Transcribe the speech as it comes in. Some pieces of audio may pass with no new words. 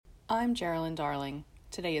I'm Geraldine Darling.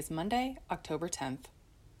 Today is Monday, October 10th.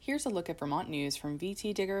 Here's a look at Vermont news from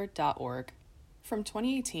vtdigger.org. From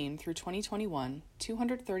 2018 through 2021,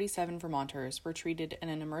 237 Vermonters were treated in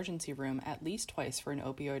an emergency room at least twice for an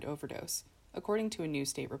opioid overdose, according to a new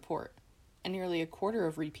state report, and nearly a quarter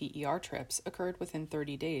of repeat ER trips occurred within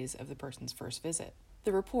 30 days of the person's first visit.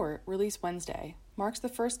 The report, released Wednesday, marks the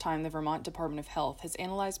first time the Vermont Department of Health has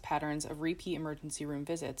analyzed patterns of repeat emergency room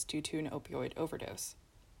visits due to an opioid overdose.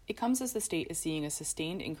 It comes as the state is seeing a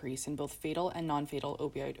sustained increase in both fatal and non-fatal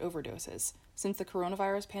opioid overdoses since the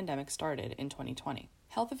coronavirus pandemic started in 2020.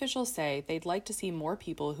 Health officials say they'd like to see more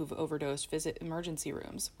people who've overdosed visit emergency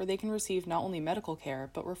rooms, where they can receive not only medical care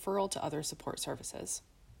but referral to other support services.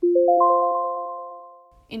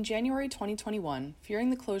 In January 2021, fearing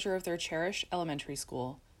the closure of their Cherish Elementary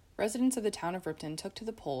School, residents of the town of Ripton took to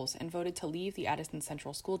the polls and voted to leave the Addison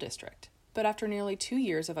Central School District. But after nearly 2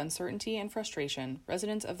 years of uncertainty and frustration,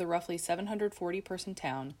 residents of the roughly 740-person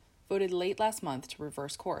town voted late last month to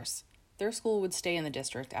reverse course. Their school would stay in the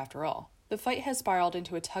district after all. The fight has spiraled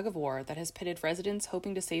into a tug-of-war that has pitted residents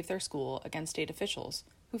hoping to save their school against state officials,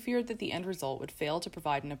 who feared that the end result would fail to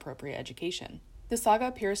provide an appropriate education. The saga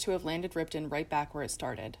appears to have landed Ripton right back where it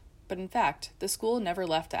started. But in fact, the school never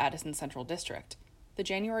left the Addison Central District. The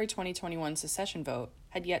January 2021 secession vote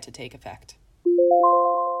had yet to take effect.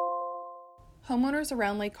 Homeowners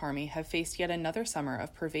around Lake Carmi have faced yet another summer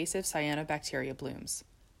of pervasive cyanobacteria blooms.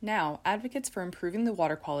 Now, advocates for improving the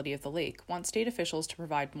water quality of the lake want state officials to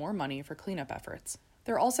provide more money for cleanup efforts.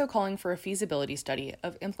 They're also calling for a feasibility study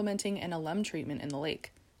of implementing an alum treatment in the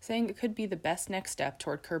lake, saying it could be the best next step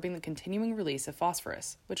toward curbing the continuing release of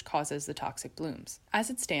phosphorus, which causes the toxic blooms.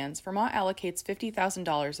 As it stands, Vermont allocates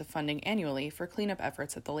 $50,000 of funding annually for cleanup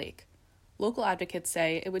efforts at the lake. Local advocates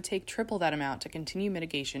say it would take triple that amount to continue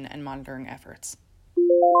mitigation and monitoring efforts.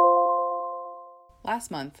 Last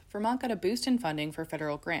month, Vermont got a boost in funding for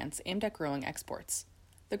federal grants aimed at growing exports.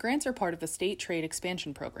 The grants are part of the State Trade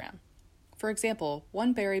Expansion Program. For example,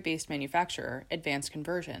 one berry-based manufacturer, Advanced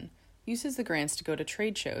Conversion, uses the grants to go to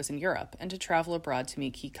trade shows in Europe and to travel abroad to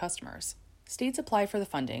meet key customers. States apply for the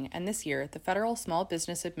funding, and this year, the Federal Small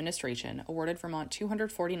Business Administration awarded Vermont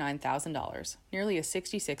 $249,000, nearly a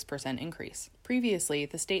 66% increase. Previously,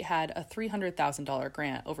 the state had a $300,000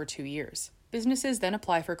 grant over 2 years. Businesses then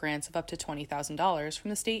apply for grants of up to $20,000 from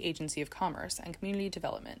the State Agency of Commerce and Community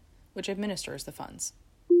Development, which administers the funds.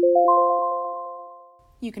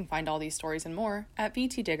 You can find all these stories and more at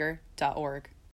vtdigger.org.